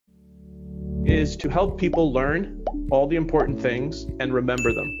is to help people learn all the important things and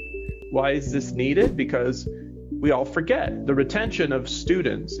remember them. Why is this needed? Because we all forget. The retention of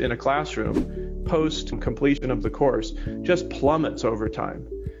students in a classroom post completion of the course just plummets over time.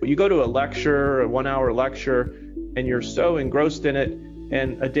 You go to a lecture, a 1-hour lecture, and you're so engrossed in it,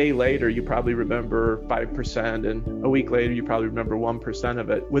 and a day later you probably remember 5%, and a week later you probably remember 1% of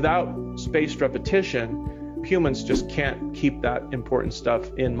it. Without spaced repetition, humans just can't keep that important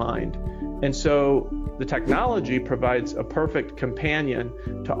stuff in mind. And so the technology provides a perfect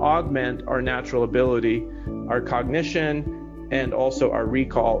companion to augment our natural ability, our cognition, and also our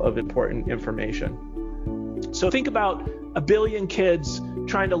recall of important information. So think about 1 billion kids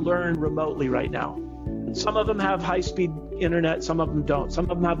trying to learn remotely right now. Some of them have high-speed internet, some of them don't. Some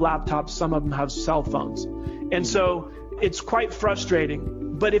of them have laptops, some of them have cell phones. And so it's quite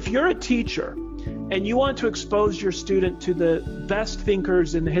frustrating. But if you're a teacher and you want to expose your student to the best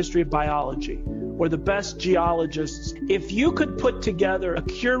thinkers in the history of biology or the best geologists, if you could put together a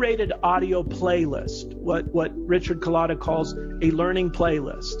curated audio playlist, what Richard Collada calls a learning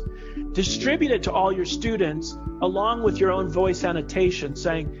playlist, distribute it to all your students along with your own voice annotation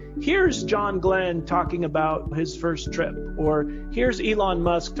saying, here's John Glenn talking about his first trip, or here's Elon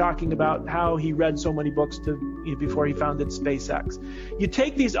Musk talking about how he read so many books before he founded SpaceX. You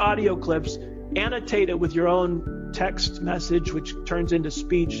take these audio clips, annotate it with your own text message, which turns into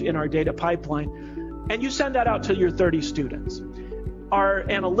speech in our data pipeline, and you send that out to your 30 students. Our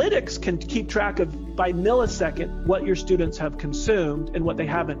analytics can keep track of, by millisecond, what your students have consumed and what they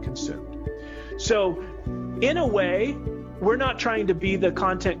haven't consumed. So in a way, we're not trying to be the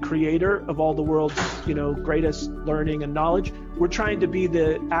content creator of all the world's, greatest learning and knowledge. We're trying to be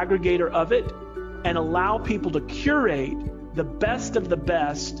the aggregator of it and allow people to curate the best of the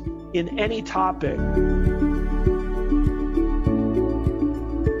best in any topic.